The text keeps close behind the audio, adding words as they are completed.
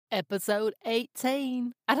Episode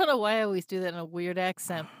 18. I don't know why I always do that in a weird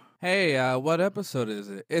accent. Hey, what episode is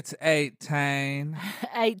it? It's 18.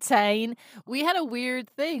 18. We had a weird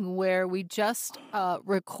thing where we just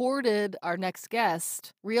recorded our next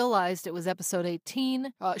guest, realized it was episode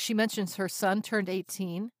 18. She mentions her son turned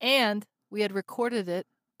 18, and we had recorded it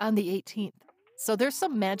on the 18th. So there's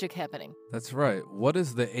some magic happening. That's right. What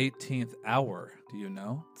is the 18th hour? Do you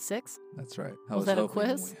know? 6? That's right. Was that a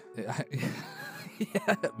quiz?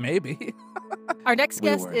 Yeah, maybe. Our next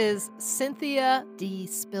guest is Cynthia D.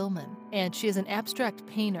 Spillman, and she is an abstract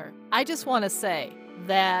painter. I just want to say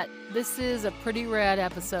that this is a pretty rad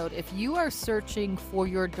episode. If you are searching for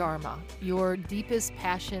your Dharma, your deepest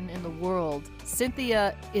passion in the world,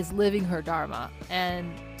 Cynthia is living her Dharma.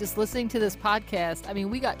 And just listening to this podcast, I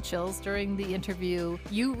mean, we got chills during the interview.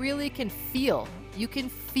 You really can feel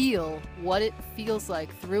what it feels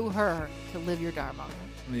like through her to live your Dharma.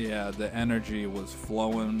 Yeah, the energy was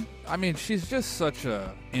flowing. I mean, she's just such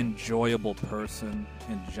a enjoyable person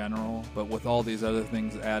in general, but with all these other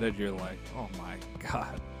things added, you're like, oh my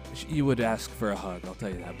God. You would ask for a hug, I'll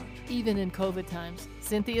tell you that much. Even in COVID times.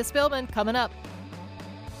 Cynthia Spillman coming up.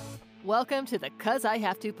 Welcome to the 'Cause I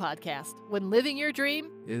Have To podcast, when living your dream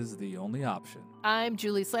is the only option. I'm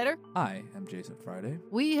Julie Slater. I am Jason Friday.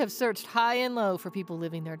 We have searched high and low for people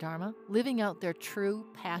living their Dharma, living out their true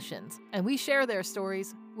passions, and we share their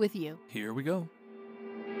stories with you. Here we go.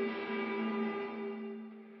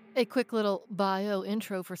 A quick little bio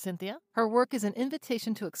intro for Cynthia. Her work is an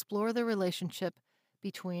invitation to explore the relationship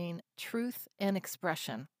between truth and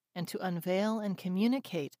expression, and to unveil and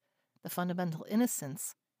communicate the fundamental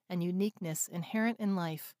innocence and uniqueness inherent in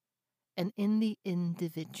life and in the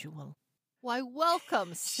individual. Why,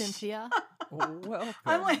 welcome, Cynthia. Welcome.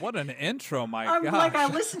 I'm like, what an intro, my I'm gosh. like, I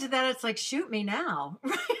listened to that. It's like, shoot me now.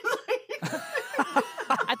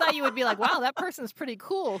 I thought you would be like, wow, that person's pretty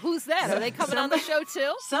cool. Who's that? Are they coming on the show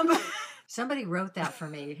too? Somebody wrote that for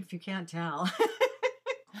me, if you can't tell.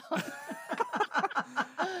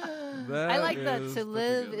 I like that. To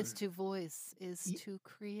live is to voice, is to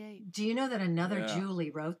create. Do you know that another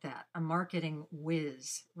Julie wrote that? A marketing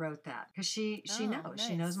whiz wrote that. Because she knows. Nice.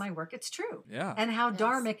 She knows my work. It's true. Yeah. And how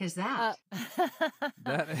dharmic is that?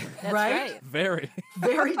 That's right? Very.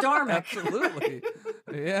 Very dharmic. Absolutely.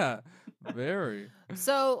 Yeah. Very.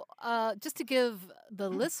 So just to give the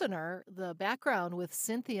listener the background with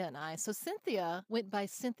Cynthia and I. So Cynthia went by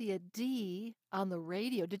Cynthia D on the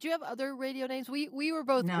radio. Did you have other radio names? We were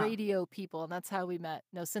both radio people, and that's how we met.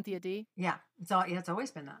 No, Cynthia D? Yeah. It's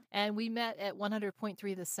always been that. And we met at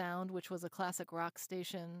 100.3 The Sound, which was a classic rock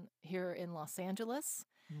station here in Los Angeles.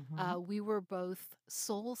 Mm-hmm. We were both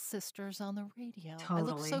soul sisters on the radio.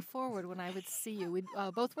 Totally. I looked so forward when I would see you. We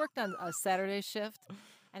both worked on a Saturday shift.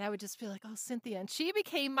 And I would just be like, oh, Cynthia. And she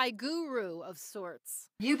became my guru of sorts.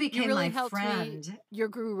 You became really my friend. Your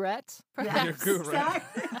gurette, perhaps. Yeah, your gurette.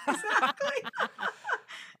 Exactly.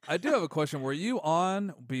 I do have a question. Were you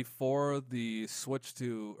on before the switch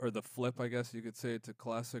to, or the flip, I guess you could say, to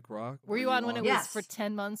classic rock? Were you on when it was for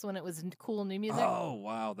 10 months when it was cool new music? Oh,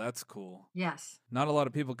 wow. That's cool. Yes. Not a lot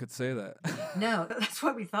of people could say that. No, that's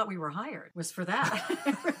why we thought we were hired, was for that.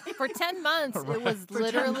 For 10 months, Right. It was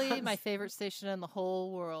literally my favorite station in the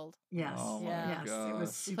whole world. Yes. Oh, my Yes. God. It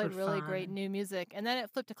was super played really fun. great new music. And then it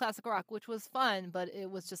flipped to classic rock, which was fun, but it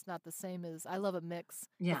was just not the same as, I love a mix.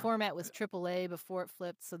 Yeah. The format was AAA before it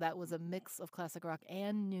flipped, so that was a mix of classic rock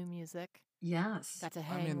and new music. Yes. Got to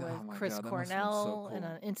hang oh with my Chris God, that must have been Cornell so in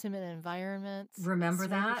cool. an intimate environment. Remember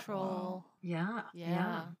Smoke that? Patrol. Wow. Yeah.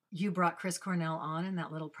 Yeah. You brought Chris Cornell on in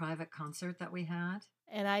that little private concert that we had.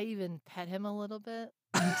 And I even pet him a little bit.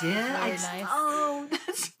 You did? Very nice. Oh,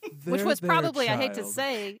 that's... Which was Their probably, I hate to child.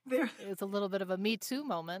 say, There. it was a little bit of a Me Too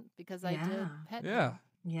moment because I did pet Yeah. him.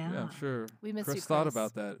 Yeah. Yeah, I'm sure. We miss Chris you, thought Chris.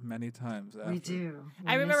 about that many times after. We do.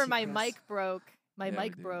 I remember my mic. mic broke. My Yeah, we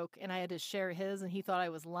mic do. broke, and I had to share his, and he thought I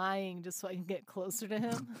was lying just so I can get closer to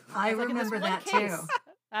him. I was like, "In this remember one that case, too.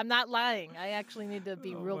 I'm not lying. I actually need to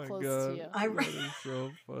be Oh real my close God. to you. That is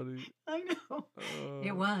so funny. I know.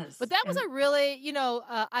 It was. But that was And a really,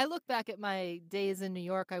 I look back at my days in New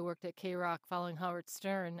York. I worked at K-Rock following Howard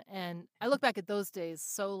Stern. And I look back at those days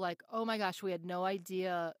so like, oh my gosh, we had no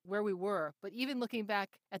idea where we were. But even looking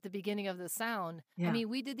back at the beginning of the sound, Yeah. I mean,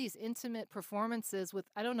 we did these intimate performances with,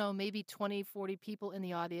 I don't know, maybe 20, 40 people in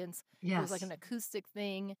the audience. Yes. It was like an acoustic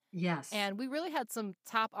thing. Yes. And we really had some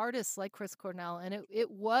top artists like Chris Cornell. And it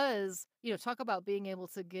was, talk about being able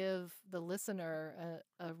to give the listener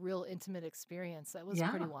a real intimate experience. That was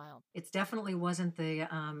pretty wild. It definitely wasn't the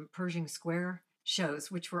Pershing Square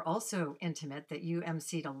shows, which were also intimate, that you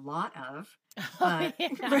emceed a lot of. Oh, yeah.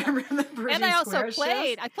 Remember the Pershing And I also Square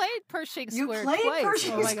played. shows? I played Pershing You Square played twice.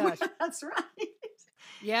 Pershing Oh my Square. gosh. That's right.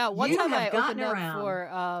 Yeah, one You time have I gotten opened up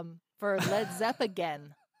around. for Led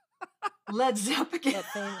Zeppelin. Led Zeppelin. That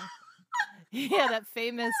that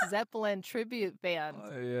famous Zeppelin tribute band.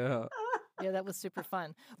 Yeah. Yeah, that was super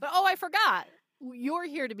fun. But I forgot. You're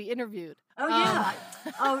here to be interviewed. Oh yeah.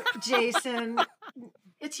 Oh, Jason,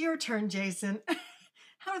 it's your turn, Jason.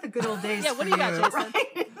 How are the good old days? Yeah, what do you got, Jason?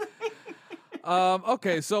 Right?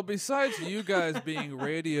 Okay, so besides you guys being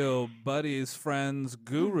radio buddies, friends,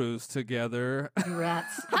 gurus together,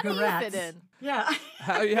 Congrats. How do you fit in? Yeah.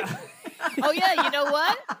 yeah. Oh yeah, you know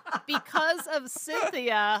what? Because of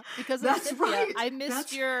Cynthia, Right.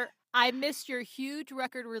 I missed your huge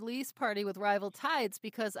record release party with Rival Tides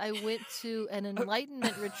because I went to an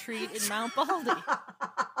enlightenment retreat in Mount Baldy.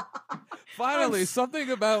 Finally, something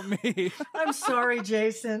about me. I'm sorry,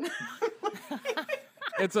 Jason.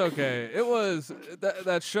 It's okay. It was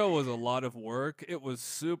that show was a lot of work. It was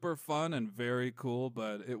super fun and very cool,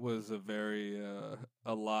 but it was a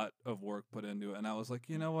lot of work put into it. And I was like,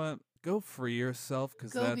 you know what? Go free yourself,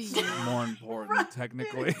 because that's more important, Right.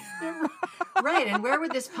 technically. Right. And where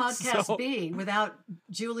would this podcast be without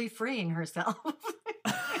Julie freeing herself?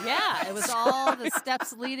 Yeah, it was all the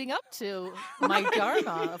steps leading up to my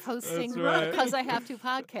dharma of hosting Because I Have to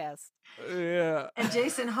podcast. Yeah. And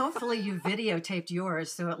Jason, hopefully you videotaped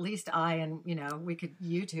yours, so at least I and we could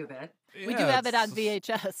YouTube it. Yeah, We do have it on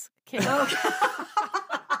VHS.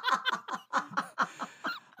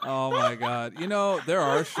 Oh my God. There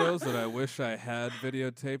are shows that I wish I had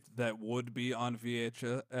videotaped that would be on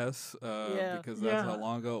VHS because that's how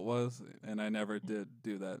long ago it was, and I never did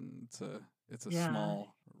do that. And it's a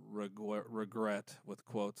small regret with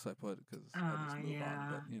quotes I put, because I just move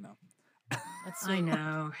on, but I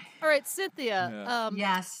know. All right, Cynthia.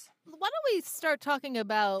 Yes. Why don't we start talking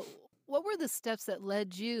about what were the steps that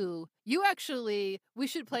led you? We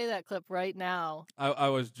should play that clip right now. I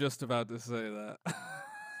was just about to say that.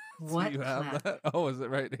 What Do you have clip? that? Oh, is it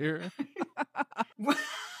right here? No,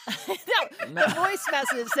 the voice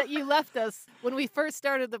message that you left us when we first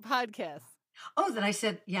started the podcast. Oh, that I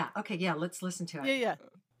said, yeah. Okay, yeah, let's listen to it. Yeah.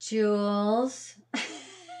 Jules.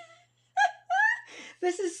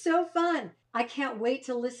 This is so fun. I can't wait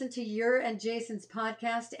to listen to your and Jason's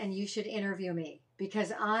podcast, and you should interview me,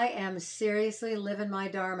 because I am seriously living my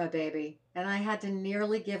dharma, baby. And I had to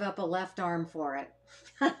nearly give up a left arm for it.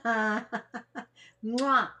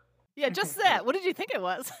 Mwah. Yeah, just that. What did you think it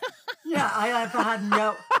was? Yeah, I've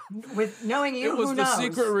had with knowing you, it was who the knows?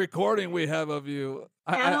 Secret recording we have of you.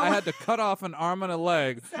 I had to cut off an arm and a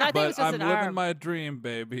leg, I think it was but just I'm an living arm. my dream,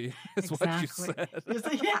 baby. Is what you said.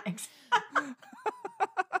 Yeah, exactly.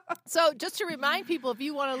 So just to remind people, if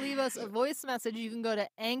you want to leave us a voice message, you can go to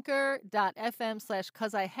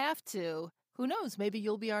anchor.fm/'cause-I-have-to. Who knows? Maybe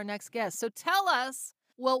you'll be our next guest. So tell us,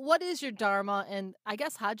 what is your dharma? And I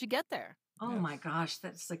guess, how'd you get there? Oh my gosh,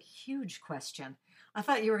 that's a huge question. I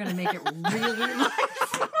thought you were going to make it really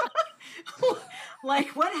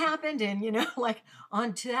like what happened in,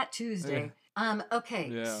 on that Tuesday. Okay.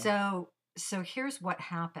 Yeah. So here's what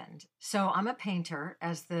happened. So I'm a painter,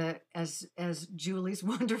 as Julie's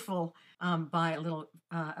wonderful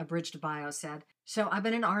abridged bio said. So I've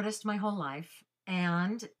been an artist my whole life.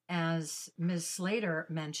 And as Ms. Slater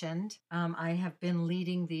mentioned, I have been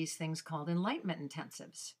leading these things called enlightenment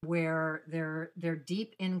intensives, where they're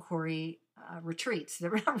deep inquiry retreats.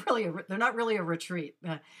 They're not really a retreat.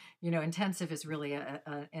 Intensive is really an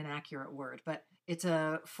inaccurate word, but it's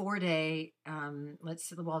a 4-day.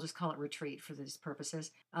 I'll just call it retreat for these purposes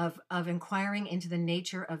of inquiring into the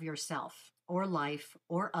nature of yourself, or life,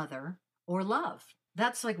 or other, or love.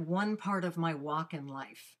 That's like one part of my walk in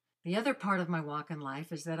life. The other part of my walk in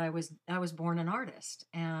life is that I was born an artist,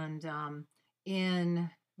 and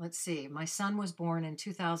my son was born in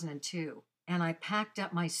 2002, and I packed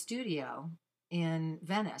up my studio in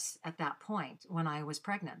Venice at that point when I was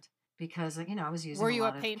pregnant, because I was using. Were you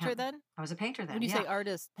a painter then? I was a painter then. When you say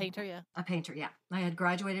artist, painter, yeah. A painter, yeah. I had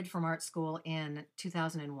graduated from art school in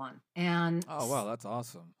 2001, and oh wow, that's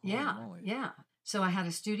awesome. Yeah, yeah. So I had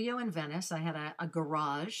a studio in Venice. I had a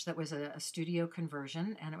garage that was a studio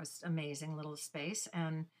conversion, and it was amazing little space.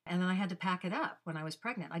 And then I had to pack it up when I was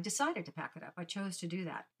pregnant. I decided to pack it up. I chose to do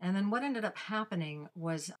that. And then what ended up happening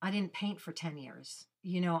was I didn't paint for 10 years.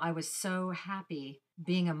 I was so happy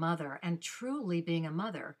being a mother, and truly being a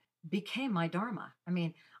mother became my dharma. I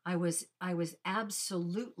mean, I was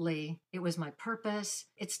absolutely, it was my purpose.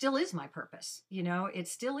 It still is my purpose. It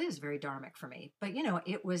still is very dharmic for me. But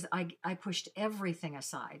it was, I pushed everything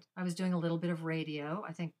aside. I was doing a little bit of radio.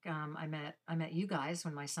 I think I met you guys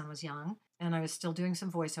when my son was young, and I was still doing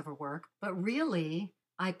some voiceover work. But really,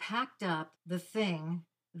 I packed up the thing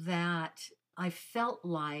that I felt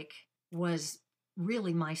like was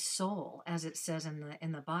really my soul, as it says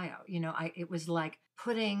in the bio. It was like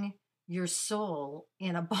putting your soul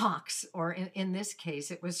in a box, or in this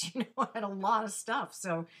case, it was, I had a lot of stuff.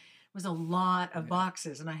 So it was a lot of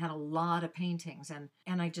boxes, and I had a lot of paintings,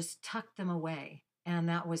 and I just tucked them away. And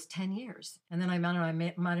that was 10 years. And then I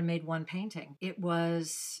might have made one painting. It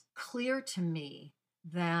was clear to me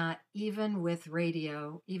that even with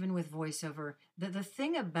radio, even with voiceover, that the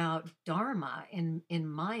thing about Dharma in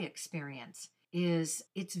my experience is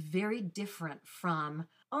it's very different from,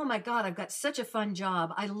 oh my God, I've got such a fun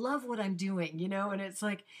job. I love what I'm doing, and it's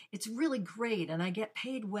like, it's really great. And I get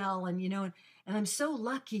paid well, and, and I'm so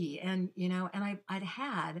lucky. And, and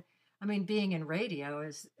being in radio,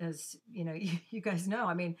 as you guys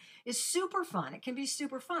know, is super fun. It can be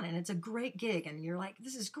super fun, and it's a great gig, and you're like,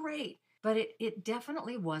 this is great. But it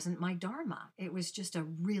definitely wasn't my Dharma. It was just a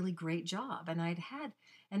really great job. And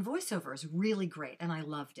and voiceover is really great, and I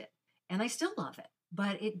loved it. And I still love it,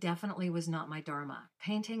 but it definitely was not my Dharma.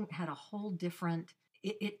 Painting had a whole different,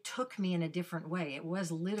 it took me in a different way. It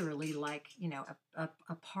was literally like,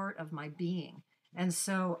 a part of my being. And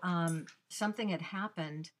so something had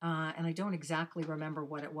happened, and I don't exactly remember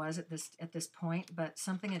what it was at this point, but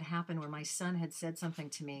something had happened where my son had said something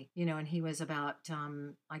to me, and he was about,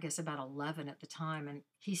 I guess about 11 at the time. And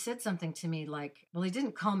he said something to me like, well, he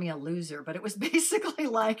didn't call me a loser, but it was basically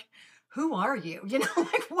like, who are you?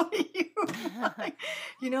 Like, what are you? Like,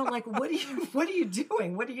 like, what are you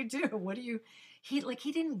doing? What do you do?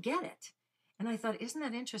 He didn't get it. And I thought, isn't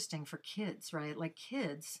that interesting for kids, right? Like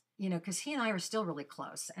kids, because he and I are still really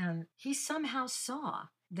close. And he somehow saw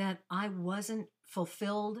that I wasn't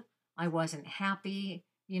fulfilled. I wasn't happy.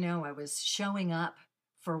 I was showing up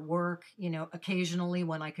for work, occasionally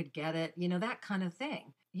when I could get it, that kind of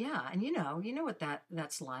thing. Yeah. And you know what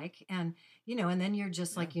that's like. And, and then you're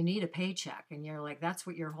just like, you need a paycheck, and you're like, that's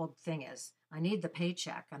what your whole thing is. I need the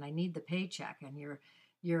paycheck, and I need the paycheck. And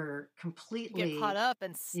you're completely, you get caught up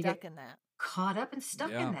and stuck in that. Caught up and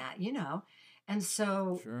stuck in that, And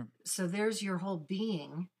so, so there's your whole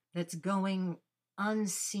being that's going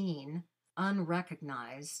unseen,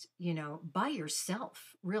 unrecognized, by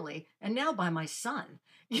yourself, really. And now by my son,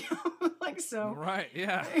 like, so. Right.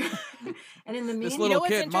 Yeah. And in the meantime, this little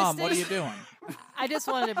kid, Mom, what are you doing? I just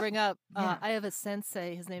wanted to bring up, I have a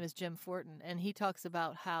sensei, his name is Jim Fortin, and he talks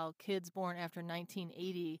about how kids born after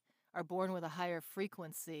 1980 are born with a higher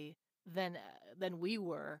frequency than we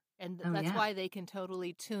were, and that's why they can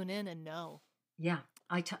totally tune in and know. Yeah,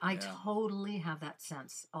 I totally have that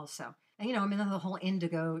sense also. And the whole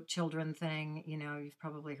indigo children thing, you've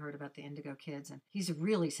probably heard about the indigo kids, and he's a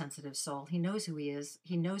really sensitive soul. He knows who he is.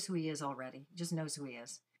 He knows who he is already. He just knows who he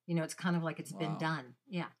is. It's kind of like it's been done.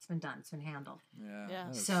 Yeah, it's been done. It's been handled.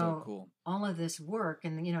 Yeah. So cool. All of this work,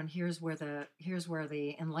 and and here's where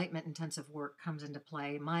the enlightenment intensive work comes into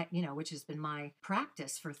play. Which has been my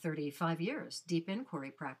practice for 35 years, deep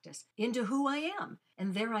inquiry practice into who I am,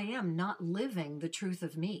 and there I am, not living the truth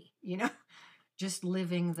of me. Just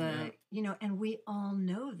living the and we all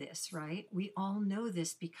know this, right? We all know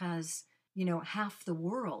this because half the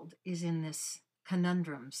world is in this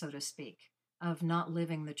conundrum, so to speak, of not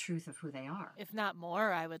living the truth of who they are. If not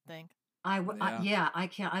more, I would think. I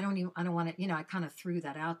can't, I don't want to, I kind of threw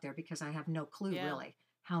that out there because I have no clue really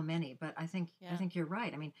how many, but I think you're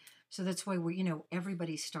right. So that's why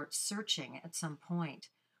everybody starts searching at some point,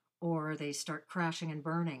 or they start crashing and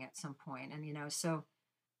burning at some point. And, so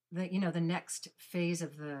the next phase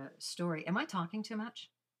of the story, am I talking too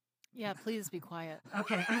much? Yeah, please be quiet.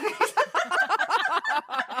 Okay.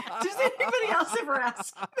 Does anybody else ever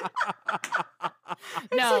ask?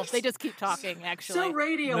 No, they just keep talking, actually. So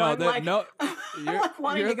radio, no, I'm like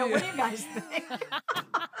wanting to go, what do you guys think?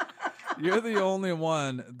 You're the only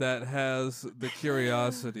one that has the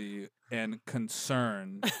curiosity and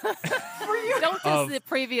concern. Don't diss the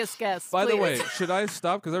previous guests, By please. the way, should I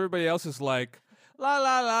stop? Because everybody else is like, la,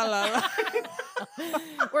 la, la, la, la.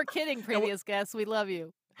 We're kidding, previous guests. We love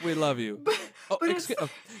you. We love you.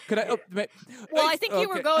 Could I? Well, I think you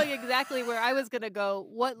were going exactly where I was going to go.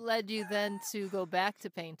 What led you then to go back to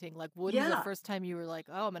painting? Like, when was the first time you were like,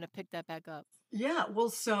 "Oh, I'm going to pick that back up"? Yeah. Well,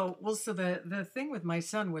 so the thing with my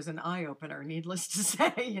son was an eye opener. Needless to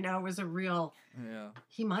say, it was a real. Yeah.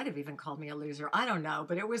 He might have even called me a loser. I don't know,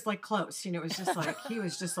 but it was like close. It was just like he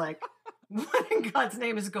was just like, what in God's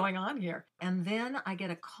name is going on here? And then I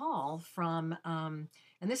get a call from, and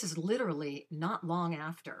this is literally not long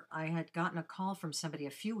after, I had gotten a call from somebody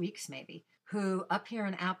a few weeks maybe, who up here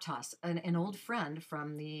in Aptos, an old friend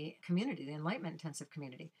from the community, the Enlightenment Intensive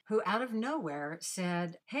community, who out of nowhere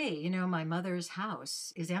said, hey, you know, my mother's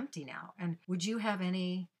house is empty now. And would you have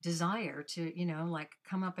any desire to, you know, like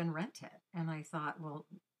come up and rent it? And I thought, well,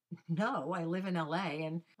 no, I live in LA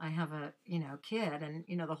and I have a, you know, kid and,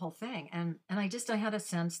 you know, the whole thing. And I had a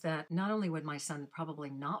sense that not only would my son probably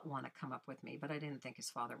not want to come up with me, but I didn't think his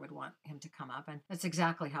father would want him to come up. And that's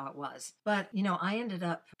exactly how it was. But, you know, I ended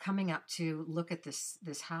up coming up to look at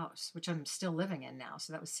this house, which I'm still living in now.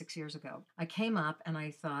 So that was 6 years ago. I came up and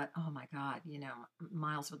I thought, oh my God, you know,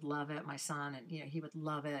 Miles would love it, my son, and, you know, he would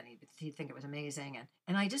love it and he'd think it was amazing.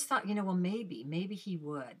 And I just thought, you know, well, maybe he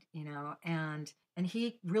would, you know, and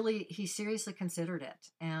he seriously considered it.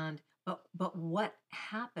 And but what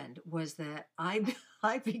happened was that I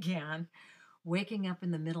began waking up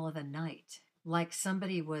in the middle of the night like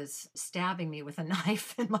somebody was stabbing me with a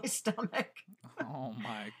knife in my stomach. Oh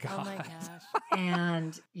my God. Oh my gosh.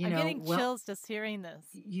 And I'm getting chills just hearing this.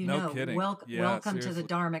 You no know, kidding. welcome seriously. to the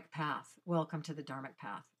Dharmic path. Welcome to the Dharmic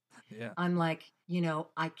path. Yeah. I'm like, you know,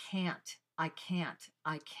 I can't.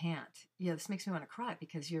 Yeah, this makes me want to cry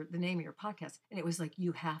because you're the name of your podcast. And it was like,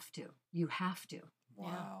 you have to.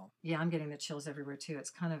 Wow. Yeah, I'm getting the chills everywhere too. It's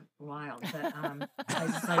kind of wild, but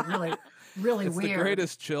I really, really it's weird. It's the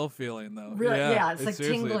greatest chill feeling though. Really, yeah, it's like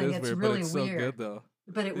tingling. It is it's weird, really but it's weird. So good though.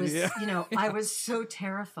 But it was, you know, I was so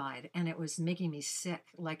terrified and it was making me sick.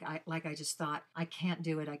 Like I just thought, I can't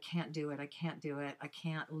do it. I can't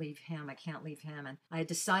leave him. And I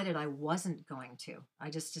decided I wasn't going to. I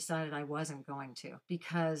just decided I wasn't going to,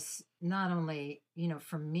 because not only, you know,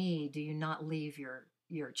 for me, do you not leave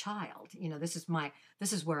your child? You know, this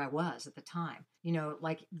is where I was at the time. You know,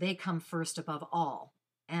 like they come first above all.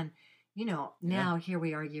 And, you know, now here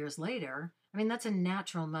we are years later. I mean, that's a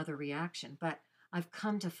natural mother reaction, but I've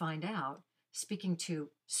come to find out, speaking to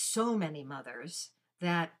so many mothers,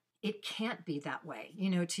 that it can't be that way. You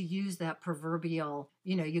know, to use that proverbial,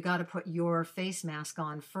 you know, you got to put your face mask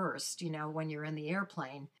on first. You know, when you're in the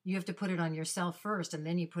airplane, you have to put it on yourself first and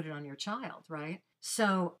then you put it on your child, right?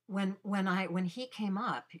 So when he came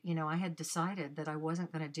up, you know, I had decided that I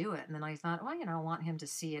wasn't going to do it. And then I thought, well, you know, I want him to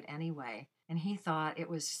see it anyway. And he thought it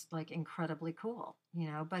was like incredibly cool, you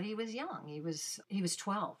know, but he was young. He was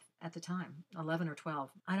 12 at the time, 11 or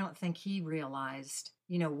 12. I don't think he realized,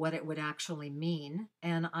 you know, what it would actually mean.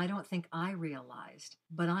 And I don't think I realized,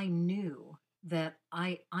 but I knew that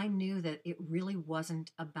I knew that it really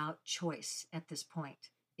wasn't about choice at this point.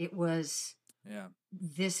 It was,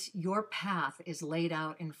 your path is laid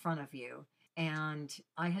out in front of you. And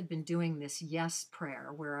I had been doing this yes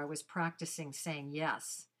prayer where I was practicing saying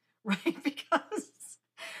yes, right?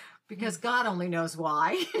 Because God only knows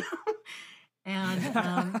why, you know?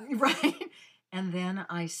 And right. And then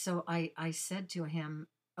I said to him,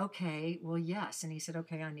 okay, well, yes. And he said,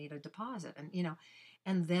 okay, I need a deposit. And, you know,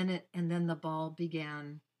 and then the ball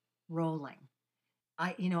began rolling.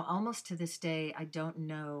 You know, almost to this day, I don't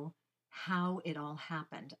know how it all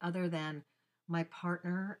happened, other than my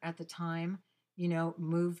partner at the time, you know,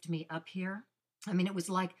 moved me up here. I mean, it was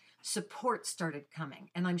like support started coming.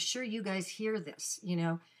 And I'm sure you guys hear this, you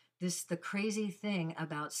know, the crazy thing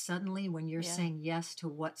about suddenly when you're saying yes to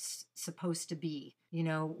what's supposed to be, you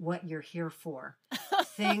know, what you're here for,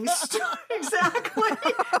 things start, exactly.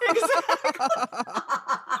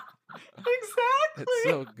 It's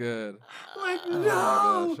so good. Like, oh my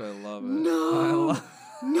gosh, I love it.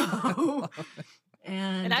 No.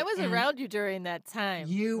 And I was around you during that time.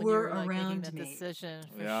 You were like, around making the me. Decision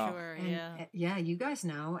for sure. And, yeah, you guys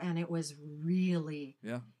know, and it was really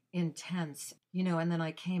intense, you know. And then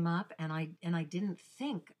I came up, and I didn't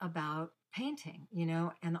think about painting, you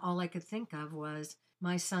know, and all I could think of was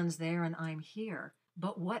my son's there and I'm here.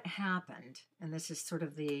 But what happened, and this is sort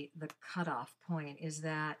of the cutoff point, is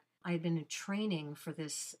that I had been in training for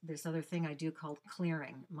this other thing I do called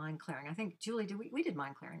clearing, mind clearing. I think, Julie, we did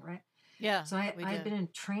mind clearing, right? Yeah. So I had been in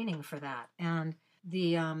training for that. And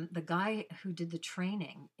the guy who did the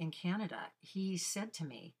training in Canada, he said to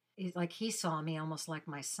me, like, he saw me almost like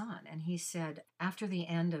my son. And he said, after the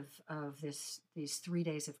end of these 3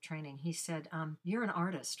 days of training, he said, you're an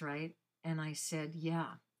artist, right? And I said, yeah.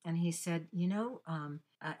 And he said, you know,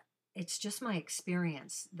 it's just my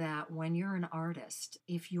experience that when you're an artist,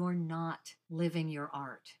 if you're not living your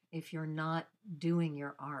art, if you're not doing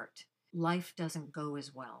your art, life doesn't go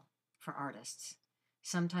as well for artists.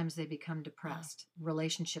 Sometimes they become depressed.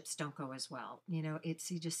 Relationships don't go as well. You know,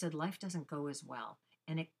 he just said life doesn't go as well.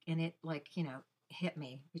 And it like, you know, hit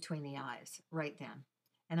me between the eyes right then.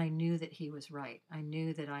 And I knew that he was right. I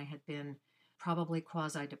knew that I had been probably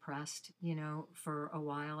quasi-depressed, for a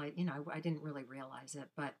while. I didn't really realize it,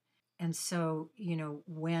 but, and so,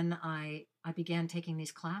 when I began taking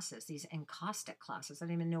these classes, these encaustic classes, I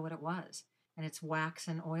didn't even know what it was. And it's wax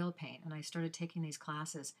and oil paint. And I started taking these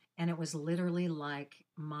classes, and it was literally like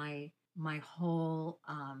my whole,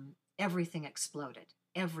 everything exploded.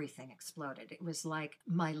 Everything exploded. It was like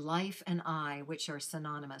my life and I, which are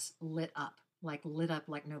synonymous, lit up like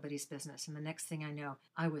nobody's business. And the next thing I know,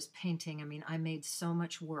 I was painting. I mean, I made so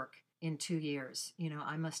much work in 2 years.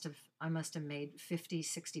 I must have made 50,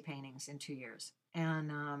 60 paintings in 2 years.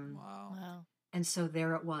 And Wow. And so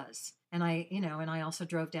there it was. And I also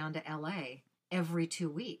drove down to LA every 2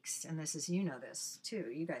 weeks. And this is, this too.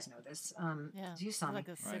 You guys know this. You saw like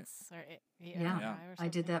me. A 6 or 8 Yeah. or I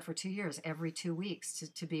did that for 2 years, every 2 weeks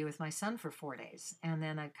to be with my son for 4 days. And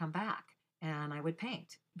then I'd come back and I would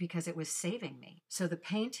paint because it was saving me. So the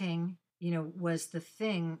painting, was the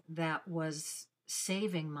thing that was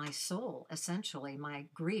saving my soul, essentially, my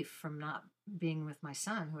grief from not being with my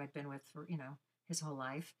son, who I'd been with for, his whole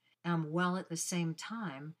life. While at the same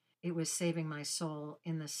time, it was saving my soul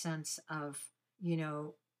in the sense of,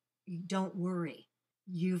 don't worry,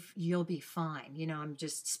 you'll be fine. I'm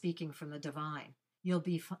just speaking from the divine. You'll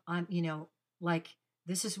be, like,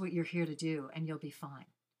 this is what you're here to do, and you'll be fine.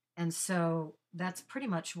 And so that's pretty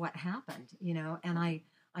much what happened, and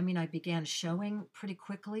I began showing pretty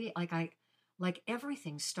quickly. Like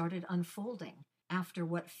everything started unfolding after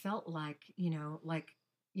what felt like,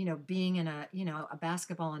 being in a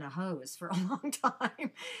basketball in a hose for a long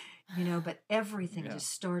time, but everything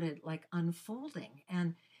just started like unfolding.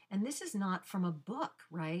 And this is not from a book,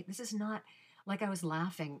 right? This is not, like, I was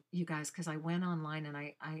laughing, you guys, because I went online and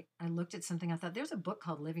I looked at something. I thought, there's a book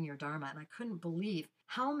called Living Your Dharma, and I couldn't believe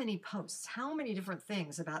how many posts, how many different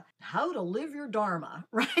things about how to live your Dharma,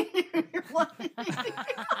 right?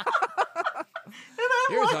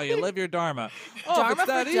 Here's how you live your Dharma. Oh, Dharma if it's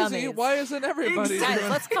that for easy, dummies. why isn't everybody Guys,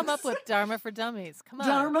 doing let's come up with Dharma for dummies. Come on.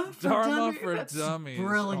 Dharma Dharma dummies. for That's dummies.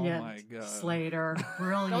 Brilliant. Oh my God. Slater.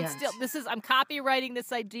 Brilliant. Don't steal. I'm copywriting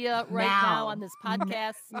this idea right now on this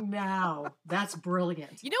podcast. Now, that's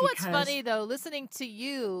brilliant. You know what's funny though? Listening to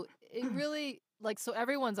you, it really, so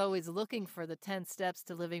everyone's always looking for the 10 steps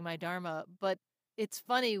to living my Dharma, but it's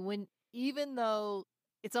funny even though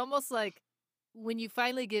it's almost like when you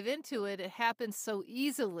finally give into it, it happens so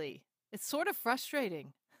easily. It's sort of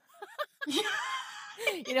frustrating.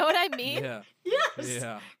 You know what I mean? Yeah. Yes.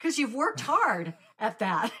 Yeah. Because you've worked hard at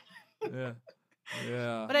that. Yeah.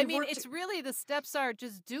 Yeah. But I mean, it's really, the steps are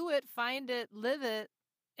just do it, find it, live it.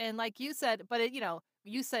 And like you said, but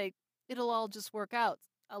you say it'll all just work out.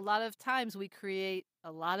 A lot of times we create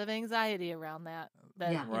a lot of anxiety around that.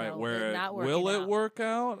 Yeah. Right. Where not will it out. work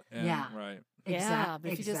out? And, Yeah. Right. Yeah,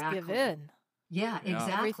 but if you just give in. Yeah,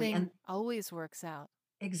 exactly. Everything and always works out.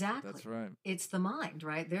 Exactly. That's right. It's the mind,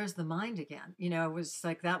 right? There's the mind again. It was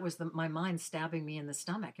like that was my mind stabbing me in the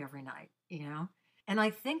stomach every night, And I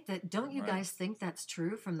think that, don't you guys think that's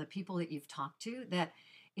true from the people that you've talked to? That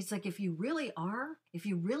it's like if you really are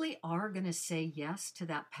going to say yes to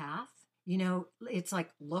that path, it's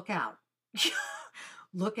like, look out.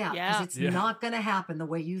 Look out, because it's not going to happen the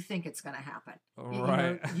way you think it's going to happen.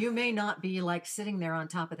 Right. You may not be like sitting there on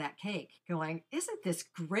top of that cake going, isn't this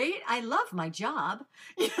great? I love my job.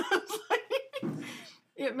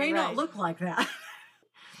 It may not look like that.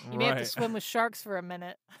 You may have to swim with sharks for a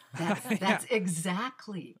minute. That's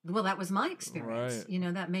exactly. Well, that was my experience.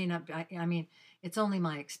 Right. That may not be, I mean, it's only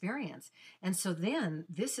my experience. And so then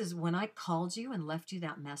this is when I called you and left you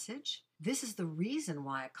that message. This is the reason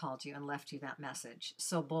why I called you and left you that message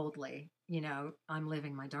so boldly. I'm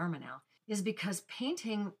living my Dharma now, is because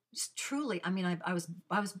painting truly, I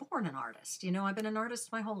was born an artist. I've been an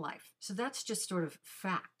artist my whole life. So that's just sort of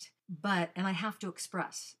fact. And I have to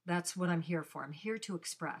express. That's what I'm here for. I'm here to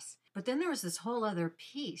express. But then there was this whole other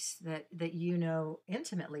piece that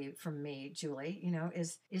intimately from me, Julie,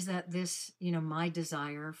 is that this, my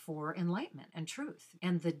desire for enlightenment and truth,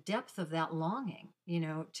 and the depth of that longing,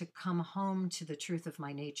 to come home to the truth of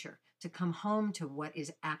my nature, to come home to what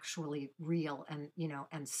is actually real, and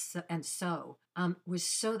was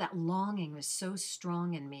so, that longing was so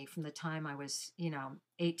strong in me from the time I was,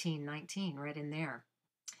 18, 19, right in there.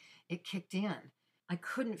 It kicked in. I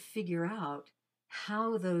couldn't figure out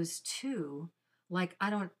how those two, like, I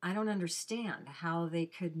don't understand how they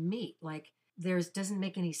could meet. Like, doesn't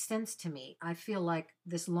make any sense to me. I feel like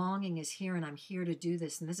this longing is here and I'm here to do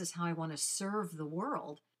this. And this is how I want to serve the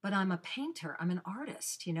world. But I'm a painter. I'm an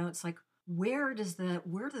artist. It's like, where do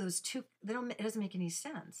those two, it doesn't make any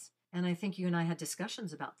sense. And I think you and I had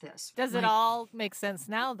discussions about this. Does it all make sense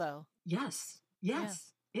now, though? Yes.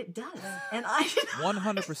 It does. Yeah. And I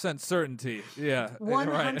 100% certainty. Yeah.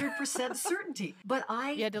 100% certainty. But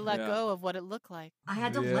You had to let go of what it looked like. I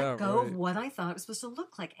had to let go of what I thought it was supposed to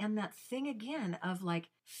look like. And that thing again of like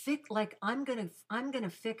I'm gonna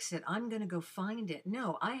fix it. I'm gonna go find it.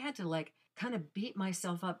 No, I had to like kind of beat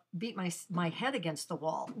myself up, beat my head against the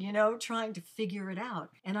wall, trying to figure it out.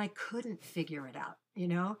 And I couldn't figure it out,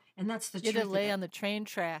 and that's the truth. You had to lay on the train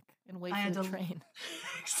track and wait for the train.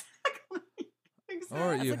 Exactly.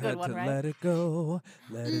 Or you had to let it go.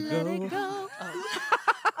 Let it go.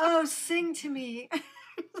 Oh, sing to me.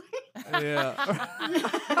 Yeah.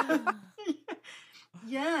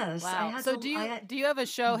 Yes. Wow. So do you have a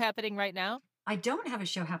show happening right now? I don't have a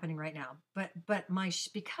show happening right now, but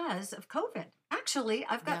because of COVID. Actually,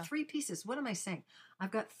 I've got 3 pieces. What am I saying?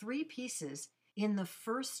 I've got 3 pieces in the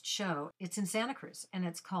first show. It's in Santa Cruz, and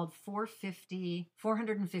it's called 450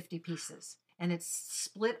 pieces. And it's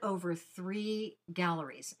split over 3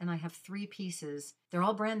 galleries, and I have 3 pieces. They're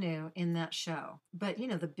all brand new in that show. But,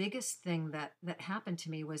 the biggest thing that happened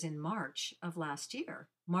to me was in March of last year.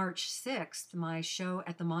 March 6th, my show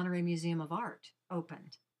at the Monterey Museum of Art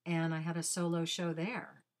opened, and I had a solo show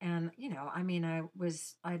there. And,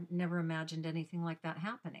 I'd never imagined anything like that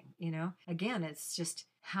happening, Again, it's just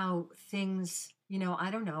how things,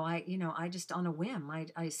 I don't know. I just on a whim,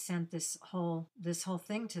 I sent this whole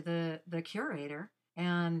thing to the curator,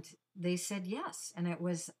 and they said yes. And it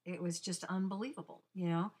was just unbelievable,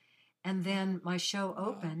 And then my show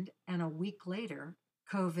opened, and a week later,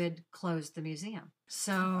 COVID closed the museum.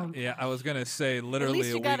 So yeah, I was gonna say literally at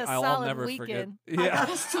least you got I'll never weekend. forget. Yeah. I got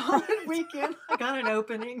a solid weekend. I got an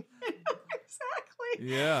opening. Exactly.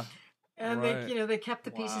 Yeah. And they kept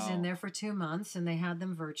the pieces in there for 2 months, and they had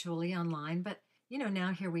them virtually online. But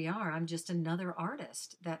now here we are. I'm just another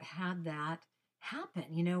artist that had that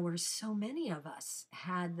happen, where so many of us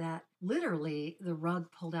had that, literally the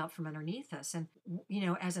rug pulled out from underneath us. And,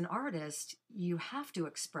 as an artist, you have to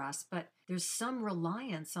express, but there's some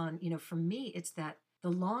reliance on, for me, it's that the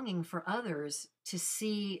longing for others to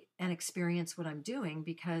see and experience what I'm doing,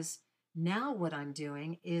 because now what I'm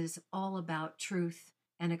doing is all about truth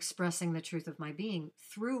and expressing the truth of my being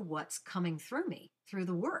through what's coming through me, through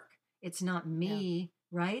the work. It's not me,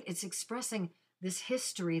 right? It's expressing this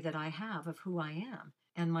history that I have of who I am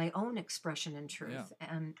and my own expression in truth.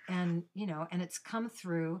 Yeah. And it's come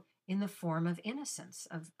through in the form of innocence,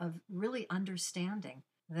 of really understanding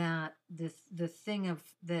that the thing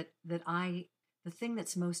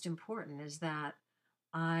that's most important is that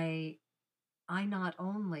I not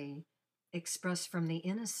only express from the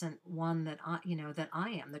innocent one that I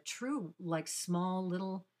am, the true, like small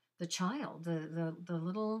little, the child, the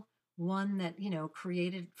little one that,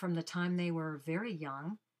 created from the time they were very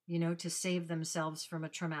young, to save themselves from a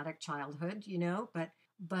traumatic childhood, but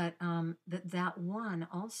that one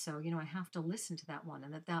also, I have to listen to that one,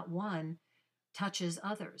 and that one touches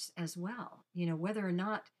others as well. Whether or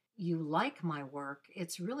not you like my work,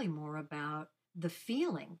 it's really more about the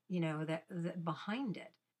feeling, that behind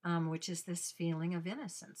it, which is this feeling of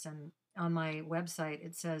innocence. And on my website,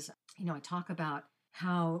 it says, I talk about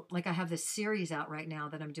how, like, I have this series out right now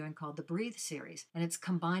that I'm doing called the Breathe series, and it's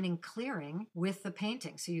combining clearing with the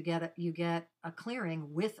painting. So you get a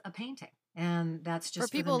clearing with a painting, and that's just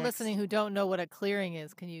for people listening who don't know what a clearing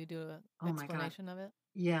is. Can you do an explanation of it?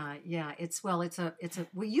 Yeah. It's well,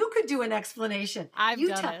 you could do an explanation. I've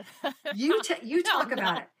done it. You talk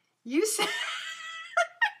about it. You say.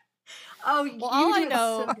 Oh, well, all I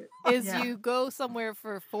know is you go somewhere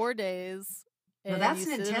for 4 days. And that's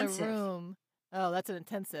an intensive. In a room. Oh, that's an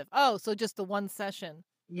intensive. Oh, so just the one session.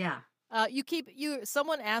 Yeah.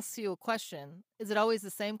 Someone asks you a question. Is it always the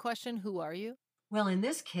same question? Who are you? Well, in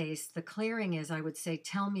this case, the clearing is, I would say,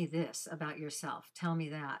 tell me this about yourself. Tell me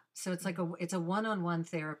that. So it's like it's a one-on-one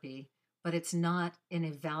therapy, but it's not an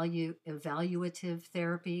evaluative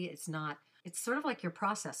therapy. It's sort of like you're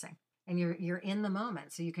processing, and you're in the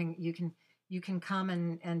moment. So you can come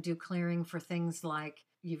and do clearing for things like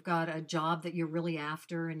you've got a job that you're really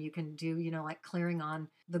after, and you can do, like clearing on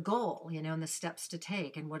the goal, and the steps to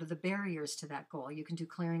take, and what are the barriers to that goal. You can do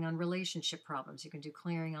clearing on relationship problems. You can do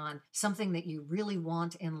clearing on something that you really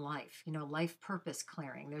want in life, life purpose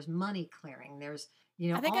clearing. There's money clearing. There's,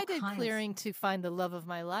 I think I did clearing to find the love of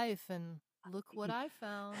my life, and look what I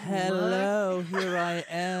found. Hello, here I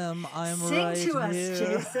am. I'm Sing right to us, here.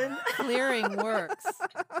 Jason. Clearing works.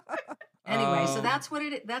 Anyway, so that's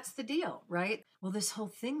that's the deal, right? Well, this whole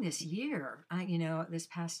thing this year, this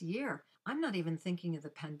past year, I'm not even thinking of the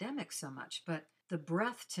pandemic so much, but the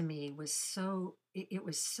breath to me was so it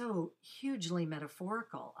was so hugely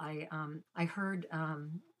metaphorical. I heard,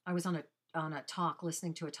 I was on a talk,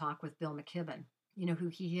 listening to a talk with Bill McKibben. You know who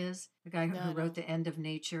he is? The guy who wrote The End of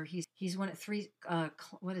Nature. He's one at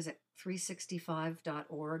what is it?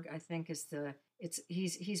 365.org, I think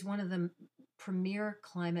he's one of the premier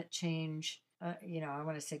climate change, I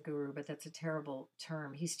want to say guru, but that's a terrible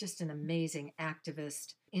term. He's just an amazing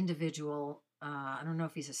activist individual. I don't know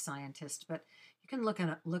if he's a scientist, but you can look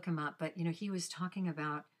him up. But, he was talking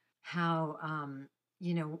about how,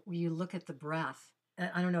 you look at the breath.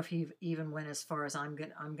 I don't know if he even went as far as I'm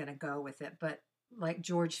going to go with it, but like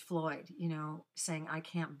George Floyd, saying I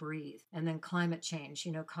can't breathe, and then climate change,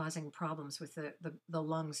 causing problems with the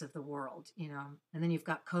lungs of the world, and then you've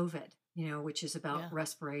got COVID, which is about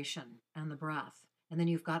respiration and the breath. And then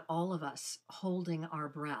you've got all of us holding our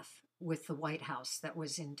breath with the White House that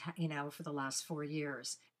was for the last 4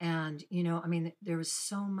 years. And, there was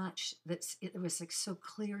so much it was like so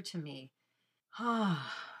clear to me.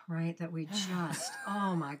 Right, that we just,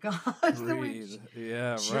 oh my God, breathe.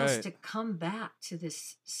 Just to come back to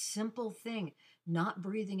this simple thing, not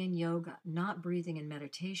breathing in yoga, not breathing in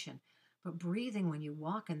meditation, but breathing when you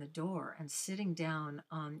walk in the door and sitting down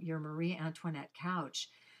on your Marie Antoinette couch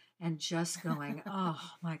and just going, oh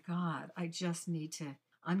my God, I'm just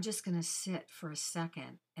going to sit for a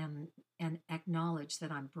second and acknowledge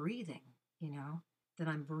that I'm breathing, that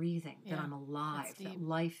I'm breathing, that I'm alive, that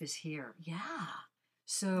life is here. Yeah.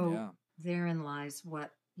 So therein lies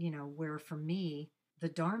what, where for me, the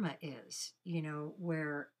Dharma is,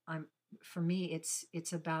 where for me,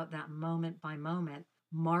 it's about that moment by moment,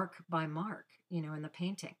 mark by mark, in the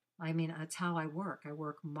painting. I mean, that's how I work. I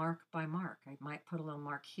work mark by mark. I might put a little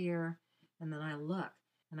mark here, and then I look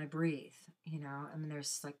and I breathe,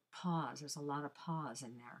 there's like pause. There's a lot of pause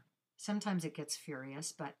in there. Sometimes it gets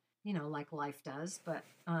furious, but, like life does, but,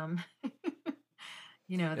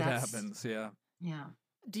 it happens. Yeah. Yeah.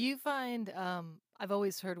 Do you find, I've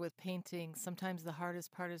always heard with painting, sometimes the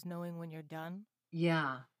hardest part is knowing when you're done?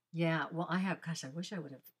 Yeah. Yeah. Well, I wish I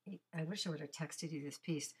would have texted you this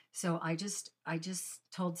piece. So I just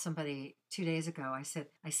told somebody 2 days ago, I said,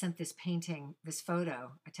 I sent this painting, this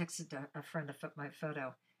photo. I texted a friend my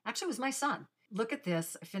photo. Actually, it was my son. Look at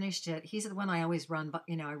this. I finished it. He's the one I always run, but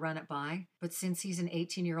I run it by. But since he's an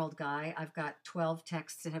 18-year-old guy, I've got 12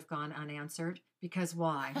 texts that have gone unanswered. Because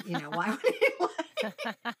why? Why would he?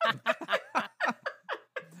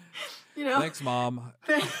 Thanks, Mom.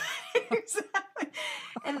 Exactly.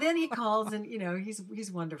 And then he calls, and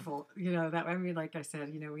he's wonderful. Like I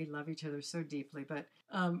said, we love each other so deeply. But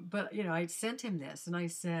I sent him this, and I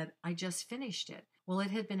said, I just finished it. Well, it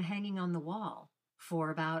had been hanging on the wall for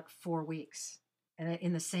about 4 weeks, and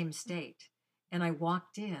in the same state. And I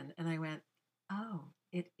walked in, and I went, oh,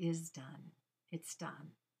 it is done. It's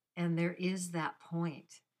done. And there is that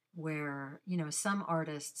point where, some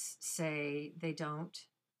artists say they don't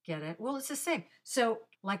get it. Well, it's the same. So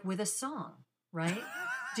like with a song, right?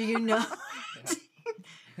 Do you know?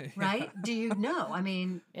 Right? Do you know? I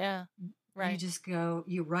mean, yeah, right. You just go,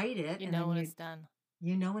 you write it. You know when it's done.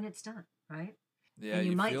 You know when it's done, right? Yeah, and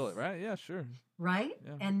you might feel it, right? Yeah, sure. Right?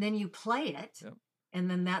 Yeah. And then you play it. Yep. And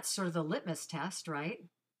then that's sort of the litmus test, right?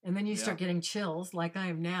 And then you start getting chills like I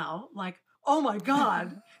am now. Like, oh my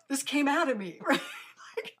God, this came out of me, right?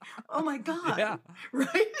 Like, oh my God, yeah.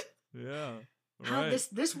 Right? Yeah. How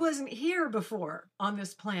this wasn't here before on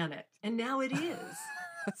this planet, and now it is.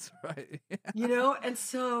 That's right. Yeah. And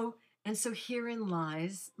so herein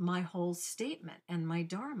lies my whole statement and my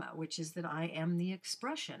dharma, which is that I am the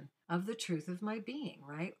expression of the truth of my being,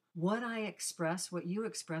 right? What I express, what you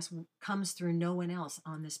express, comes through no one else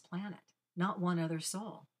on this planet, not one other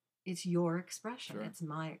soul. It's your expression. Sure. It's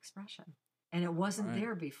my expression. And it wasn't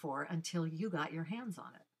there before until you got your hands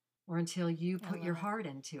on it, or until you put your heart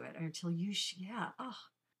into it, or until you,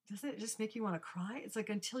 doesn't it just make you want to cry? It's like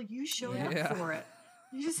until you show up for it.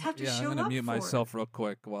 You just have to show up for it. I'm going to mute myself real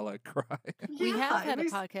quick while I cry. We have had a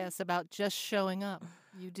podcast about just showing up.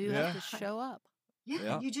 You do have to show up.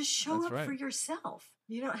 Yeah, you just show up for yourself.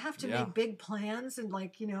 You don't have to make big plans and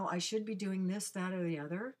I should be doing this, that, or the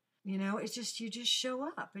other. It's just, you just show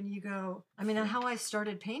up and you go. I mean, how I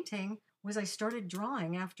started painting was I started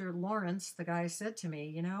drawing after Lawrence, the guy, said to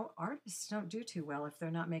me, artists don't do too well if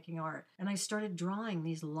they're not making art. And I started drawing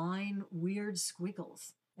these weird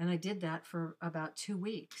squiggles. And I did that for about 2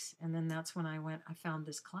 weeks. And then that's when I found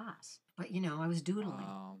this class. But, I was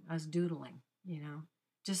doodling.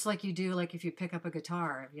 Just like you do, like if you pick up a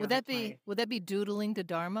guitar. Would that be doodling to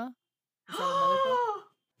Dharma? Is that another book?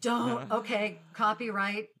 Don't. Okay.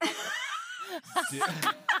 Copyright.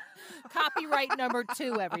 Copyright number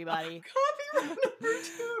 2, everybody. Copyright number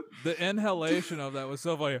 2. The inhalation of that was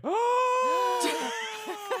so funny.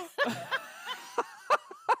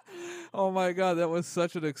 Oh my God, that was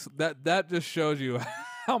such an that just shows you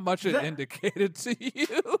how much it indicated to you.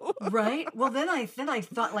 Right? Well, then I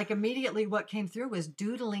thought, like, immediately what came through was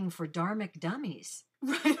doodling for dharmic dummies.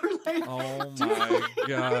 Right? Oh my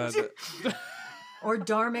God. Or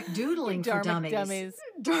dharmic doodling for dummies.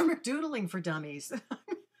 Dharmic doodling for dummies.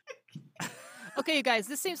 Okay, you guys,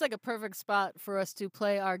 this seems like a perfect spot for us to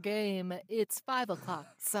play our game. It's 5:00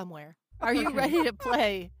 somewhere. Are you ready to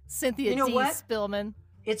play, Cynthia D. Spillman?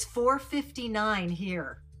 It's 4:59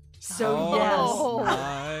 here. So oh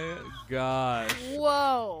my gosh.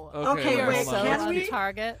 Whoa. Okay, wait.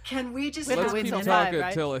 Can we just let's keep talking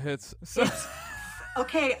till it hits.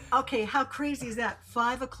 Okay. How crazy is that?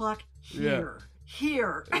 5:00 here. Yeah.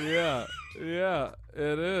 Here. Yeah,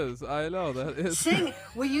 it is. I know that is. Sing.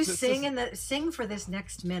 Will you sing for this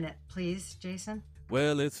next minute, please, Jason?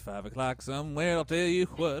 Well, it's 5:00 somewhere. I'll tell you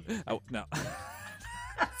what. Oh no.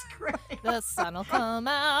 That's great. The sun will come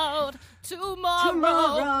out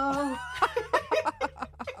tomorrow.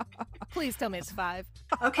 Please tell me it's 5.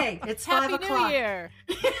 Okay, it's Happy 5:00. New Year.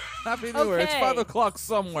 Happy New Year. It's 5:00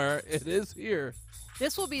 somewhere. It is here.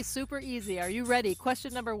 This will be super easy. Are you ready?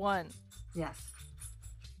 Question number 1. Yes.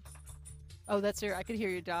 Oh, I could hear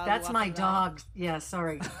your dog. That's my dog. Yeah,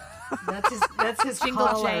 sorry. That's his jingle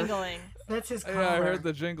collar. jangling. That's his collar. Yeah, I heard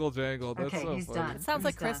the jingle jangle. That's okay, so he's funny. done. It sounds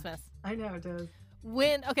like Christmas. I know it does.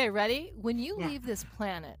 Ready? When you leave this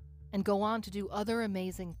planet and go on to do other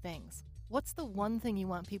amazing things, what's the one thing you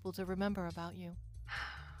want people to remember about you?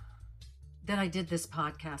 That I did this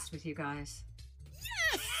podcast with you guys.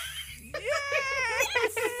 Yes!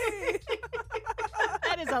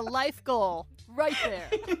 That is a life goal right there.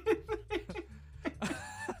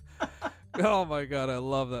 Oh my God, I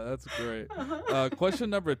love that. That's great. Question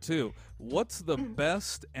number 2. What's the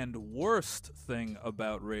best and worst thing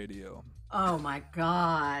about radio? Oh my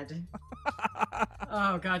God.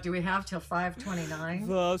 Oh God, do we have till 5:29?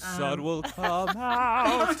 The sun will come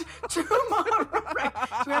out tomorrow. Right.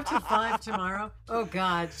 Do we have till 5 tomorrow? Oh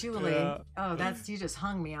God, Julie. Yeah. Oh, you just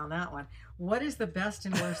hung me on that one. What is the best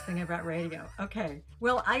and worst thing about radio? Okay.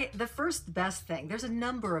 Well, the first best thing, there's a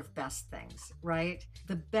number of best things, right?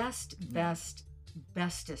 The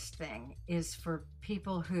bestest thing is for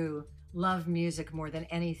people who love music more than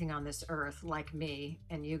anything on this earth, like me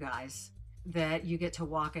and you guys, that you get to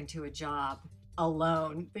walk into a job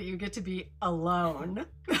alone, that you get to be alone.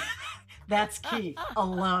 That's key.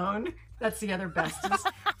 Alone. That's the other bestest.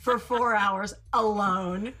 For 4 hours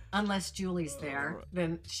alone. Unless Julie's there,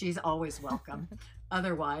 then she's always welcome.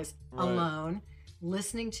 Otherwise, alone,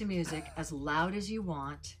 listening to music as loud as you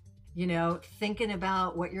want, thinking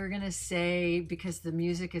about what you're going to say because the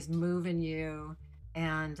music is moving you.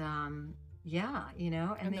 And and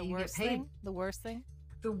then you get paid. The worst thing?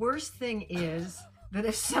 The worst thing is that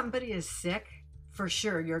if somebody is sick, for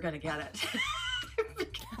sure you're going to get it.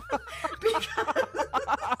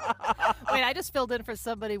 Wait, I just filled in for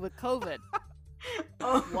somebody with COVID.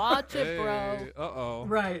 Watch it, bro. Uh-oh.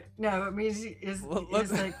 Right. No, it means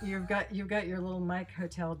it's like you've got your little Mike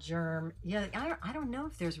Hotel germ. Yeah, I don't know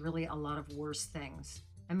if there's really a lot of worse things.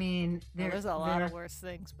 I mean, there's a lot of worse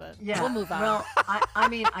things, but yeah, we'll move on. Well, I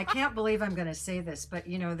mean, I can't believe I'm going to say this, but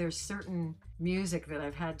there's certain music that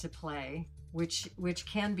I've had to play, which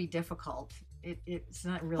can be difficult. It's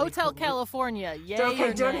not really Hotel cool. California. Yay okay,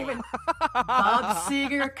 or don't nay? even. Bob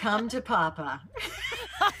Seger, Come to Papa.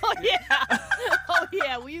 Oh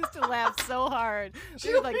yeah, we used to laugh so hard.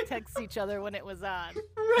 We would text each other when it was on.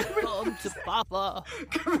 Come to Papa.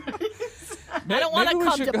 I don't want to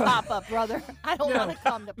come to Papa, brother. I don't want to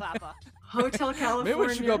come to Papa. Hotel California. Maybe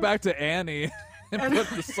we should go back to Annie and put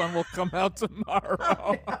The Sun Will Come Out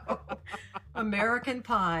Tomorrow. American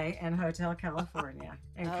Pie and Hotel California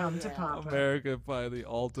and Come to Papa. American Pie, the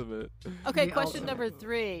ultimate. Okay, question number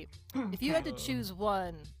 3. If you had to choose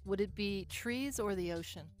one, would it be trees or the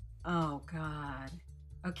ocean? Oh, God.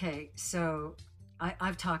 Okay, so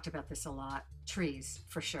I've talked about this a lot. Trees,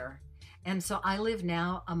 for sure. And so I live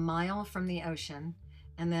now a mile from the ocean,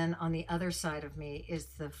 and then on the other side of me is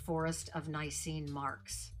the forest of Nicene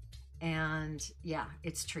Marks. And yeah,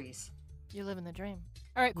 it's trees. You're living the dream.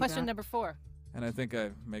 All right, question number 4. And I think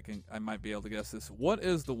I might be able to guess this. What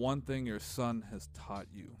is the one thing your son has taught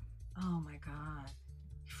you? Oh my God.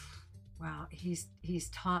 Wow, he's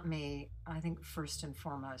taught me, I think first and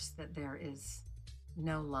foremost, that there is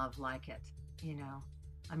no love like it,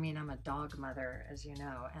 I mean, I'm a dog mother, as you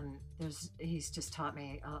know, and he's just taught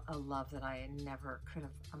me a love that I never could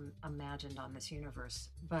have imagined on this universe.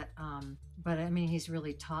 But I mean, he's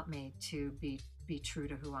really taught me to be true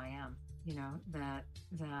to who I am.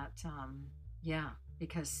 Yeah,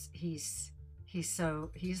 because he's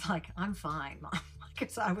like, I'm fine, Mom.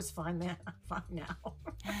 Because I was fine then, I'm fine now.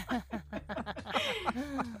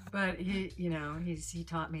 But he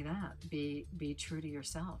taught me that be true to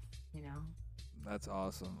yourself. That's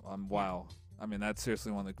awesome. Wow. I mean, that's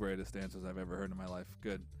seriously one of the greatest answers I've ever heard in my life.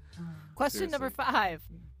 Good. Question number 5.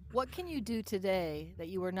 What can you do today that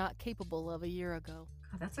you were not capable of a year ago?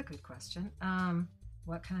 Oh, that's a good question.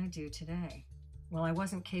 What can I do today? Well, I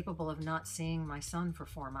wasn't capable of not seeing my son for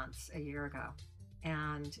 4 months a year ago.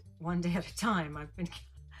 And one day at a time, I've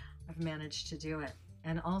managed to do it.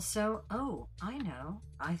 And also, I know,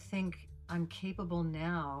 I think I'm capable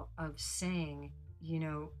now of saying,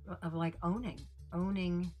 of like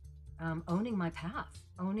owning my path,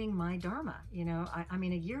 owning my dharma. I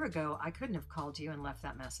mean, a year ago, I couldn't have called you and left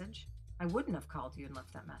that message. I wouldn't have called you and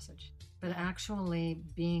left that message. But actually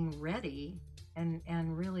being ready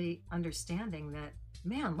and really understanding that,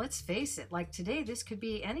 man, let's face it, like today, this could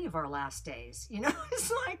be any of our last days.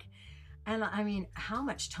 It's like, and I mean, how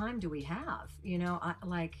much time do we have?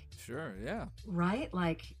 Sure, yeah. Right?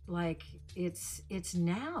 Like it's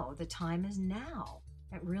now. The time is now.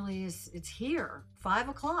 It really is. It's here. 5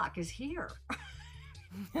 o'clock is here.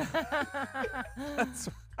 That's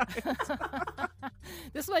right.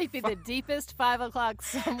 This might be the deepest 5 o'clock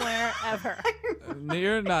somewhere ever.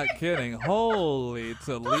 You're not kidding. Holy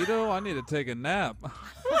Toledo, I need to take a nap.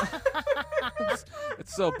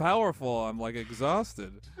 It's so powerful. I'm like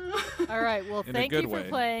exhausted. All right. Well, thank you for way.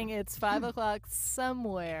 playing. It's 5 o'clock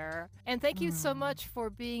somewhere. And thank you so much for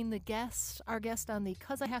being our guest on the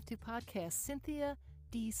 'Cause I Have To podcast, Cynthia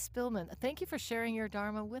D. Spillman. Thank you for sharing your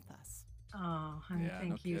Dharma with us. Oh, honey, Yeah, thank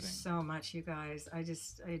no you kidding. so much, you guys. I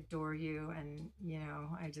adore you. And,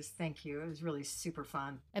 I just thank you. It was really super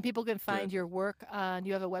fun. And people can find your work on,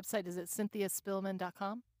 you have a website. Is it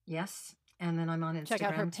cynthiaspillman.com? Yes. And then I'm on Instagram. Check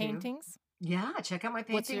out her too. paintings. Yeah, check out my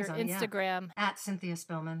paintings. What's your Instagram? At Cynthia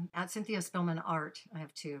Spillman. At Cynthia Spillman Art. I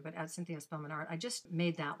have 2, but at Cynthia Spillman Art. I just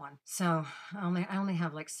made that one. So I only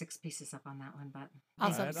have like 6 pieces up on that one, but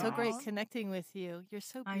Awesome. Right So on. great connecting with you. You're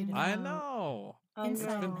so I beautiful. I know. It's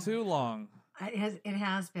been too long. It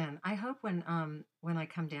has been. I hope when I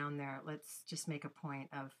come down there, let's just make a point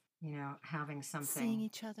of, having something. Seeing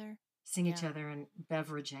each other. Seeing each other and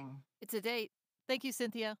beveraging. It's a date. Thank you,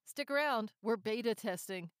 Cynthia. Stick around. We're beta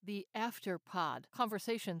testing the After Pod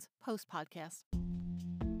Conversations post-podcast.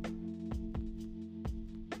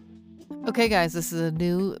 Okay, guys, this is a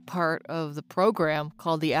new part of the program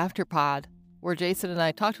called the After Pod, where Jason and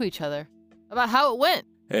I talk to each other about how it went.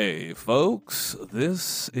 Hey, folks,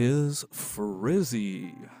 this is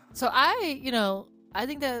Frizzy. So I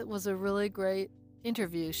think that was a really great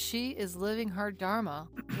interview. She is living her Dharma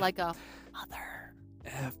like a mother.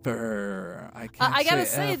 Effer. I gotta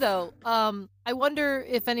say though, I wonder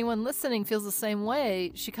if anyone listening feels the same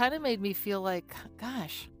way. She kind of made me feel like,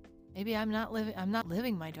 gosh, maybe I'm not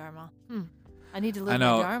living my Dharma. I need to live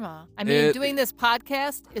my Dharma. I mean, doing this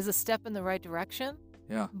podcast is a step in the right direction.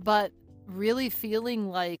 Yeah. But really feeling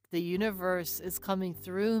like the universe is coming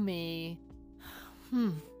through me.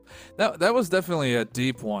 That was definitely a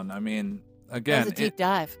deep one. I mean, again, it was a deep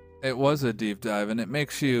dive. It was a deep dive, and it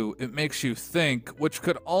makes you think, which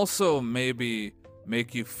could also maybe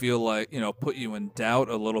make you feel like, put you in doubt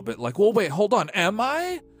a little bit. Like, well, wait, hold on, am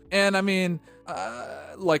I? And I mean,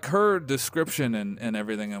 like her description and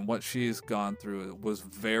everything and what she's gone through was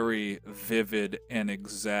very vivid and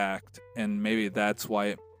exact, and maybe that's why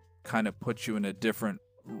it kind of puts you in a different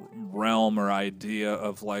realm or idea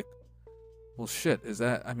of like, well, shit, is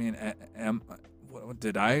that? I mean,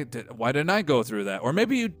 why didn't I go through that? Or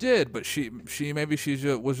maybe you did, but she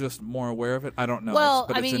was just more aware of it. I don't know. Well,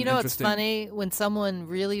 I mean, it's funny when someone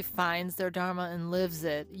really finds their Dharma and lives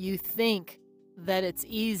it, you think that it's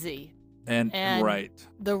easy. And right.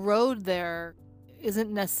 The road there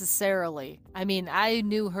isn't necessarily. I mean, I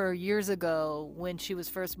knew her years ago when she was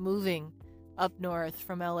first moving up north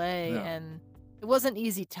from LA, and it wasn't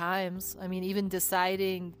easy times. I mean, even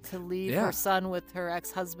deciding to leave her son with her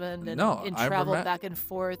ex-husband and travel back and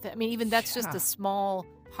forth. I mean, even that's just a small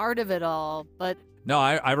part of it all. But no,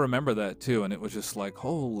 I remember that too, and it was just like,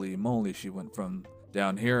 holy moly, she went from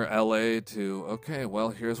down here, LA, to, okay, well,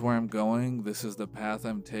 here's where I'm going. This is the path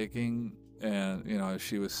I'm taking. And, as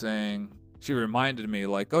she was saying, she reminded me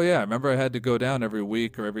like, oh yeah, I remember I had to go down every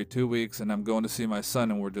week or every 2 weeks, and I'm going to see my son,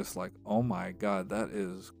 and we're just like, oh my God, that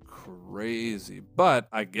is crazy. But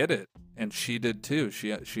I get it. And she did too.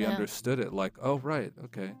 She understood it like, oh, right.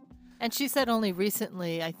 Okay. And she said only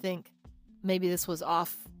recently, I think maybe this was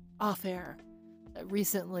off air,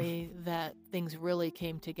 recently that things really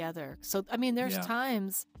came together. So, I mean, there's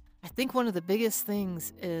times I think one of the biggest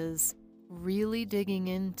things is really digging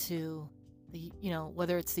into the,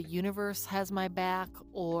 whether it's the universe has my back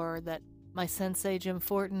or that my sensei Jim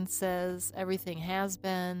Fortin says everything has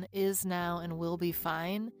been, is now, and will be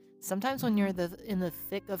fine. Sometimes when you're in the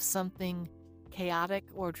thick of something chaotic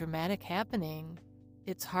or dramatic happening,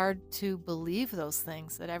 it's hard to believe those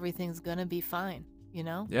things, that everything's going to be fine,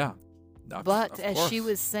 Yeah. But as she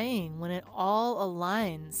was saying, when it all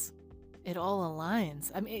aligns.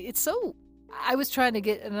 I mean, it's so, I was trying to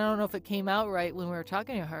get, and I don't know if it came out right when we were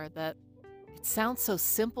talking to her, that it sounds so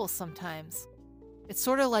simple sometimes. It's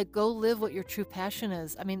sort of like go live what your true passion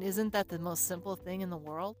is. I mean, isn't that the most simple thing in the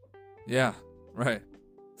world? Yeah, right.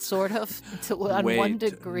 Sort of, on one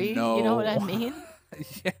degree. No. You know what I mean?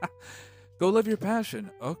 Yeah. Go live your passion.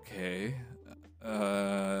 Okay.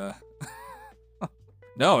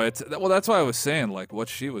 No, that's why I was saying, like, what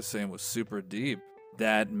she was saying was super deep,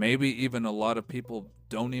 that maybe even a lot of people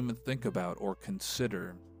don't even think about or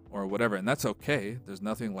consider or whatever, and that's okay. There's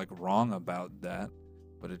nothing like wrong about that,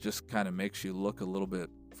 but it just kind of makes you look a little bit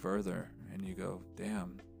further, and you go,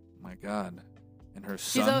 damn, my God. And her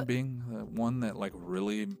son being the one that like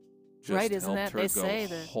really just right, isn't helped that her they go, say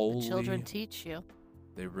that holy, the children teach you.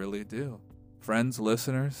 They really do. Friends,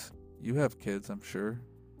 listeners, you have kids, I'm sure.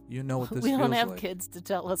 You know what this feels like. We don't have kids to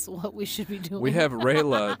tell us what we should be doing. We have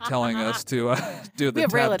Rayla telling us to do the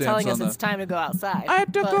tap dance. We have Rayla telling us it's time to go outside. I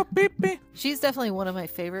have to go pee-pee. She's definitely one of my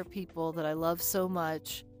favorite people that I love so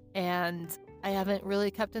much, and I haven't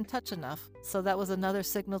really kept in touch enough. So that was another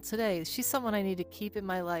signal today. She's someone I need to keep in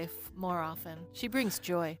my life more often. She brings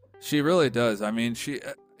joy. She really does. I mean, she,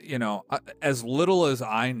 as little as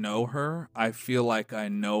I know her, I feel like I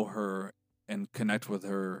know her and connect with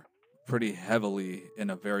her pretty heavily in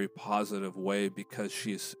a very positive way, because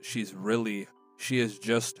she is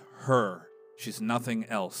just her. She's nothing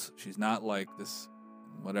else. She's not like this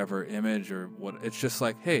whatever image or what. It's just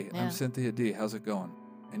like, hey, Yeah. I'm Cynthia D. How's it going?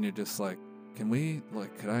 And you're just like,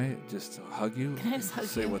 could I just hug you? Can I just hug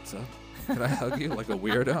Say you? what's up? Could I hug you like a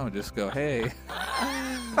weirdo and just go, hey?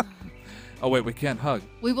 Oh, wait, we can't hug.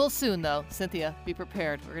 We will soon, though. Cynthia, be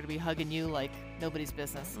prepared. We're going to be hugging you like nobody's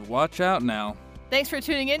business. Watch out now. Thanks for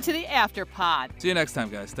tuning in to the Afterpod. See you next time,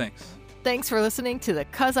 guys. Thanks. Thanks for listening to the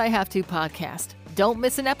 'Cause I Have To podcast. Don't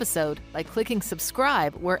miss an episode by clicking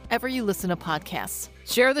subscribe wherever you listen to podcasts.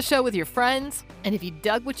 Share the show with your friends, and if you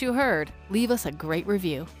dug what you heard, leave us a great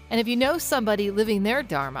review. And if you know somebody living their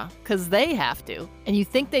Dharma, 'cause they have to, and you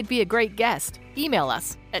think they'd be a great guest, email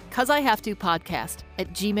us at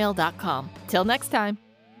 'causeIhavetopodcast@gmail.com. Till next time.